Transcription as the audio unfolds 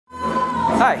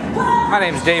Hi, my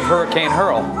name's Dave Hurricane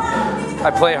Hoerl. I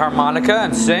play harmonica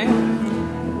and sing.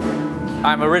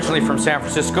 I'm originally from San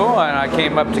Francisco, and I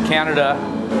came up to Canada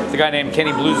with a guy named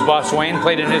Kenny Blues Boss Wayne,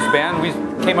 played in his band. We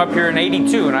came up here in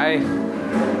 '82, and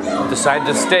I decided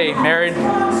to stay married,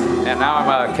 and now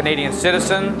I'm a Canadian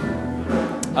citizen.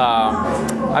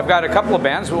 I've got a couple of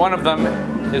bands. One of them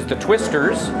is the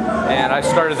Twisters, and I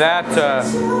started that,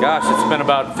 gosh, it's been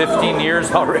about 15 years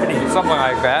already, something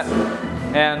like that.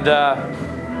 And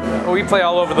we play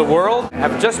all over the world.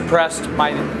 I've just pressed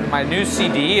my new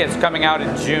CD. It's coming out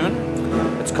in June.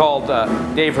 It's called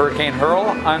Dave Hurricane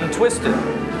Hoerl Untwisted.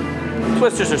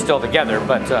 Twisters are still together,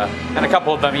 but and a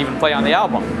couple of them even play on the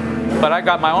album. But I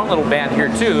got my own little band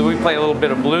here too. We play a little bit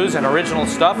of blues and original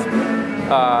stuff,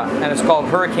 and it's called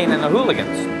Hurricane and the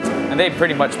Hooligans. And they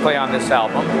pretty much play on this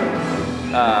album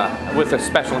with a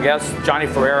special guest, Johnny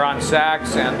Ferrer on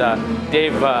sax and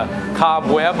Dave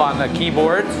Cobweb on the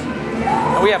keyboards.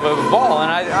 And we have a ball,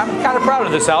 and I'm kind of proud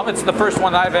of this album. It's the first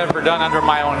one I've ever done under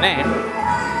my own name.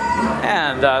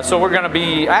 And so we're going to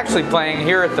be actually playing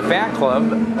here at the fan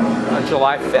club on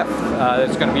July 5th.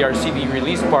 It's going to be our CD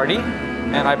release party,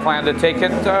 and I plan to take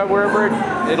it wherever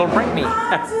it'll bring me.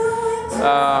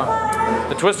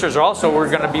 The Twisters are also, we're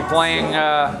going to be playing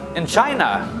in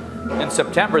China in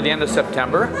September, the end of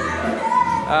September.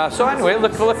 So anyway,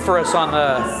 look for us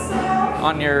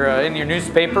in your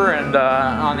newspaper and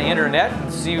on the internet,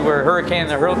 and see where Hurricane and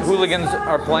the Hooligans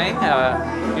are playing,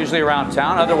 usually around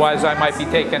town. Otherwise, I might be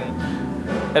taking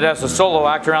it as a solo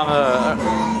act around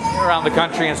the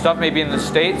country and stuff, maybe in the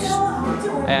States,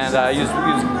 and use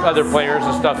other players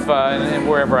and stuff and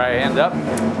wherever I end up.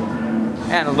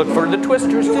 And look for the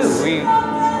Twisters too.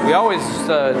 We always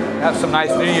have some nice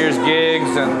New Year's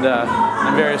gigs and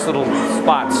various little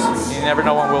spots. You never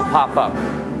know when we'll pop up.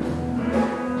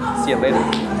 See you later.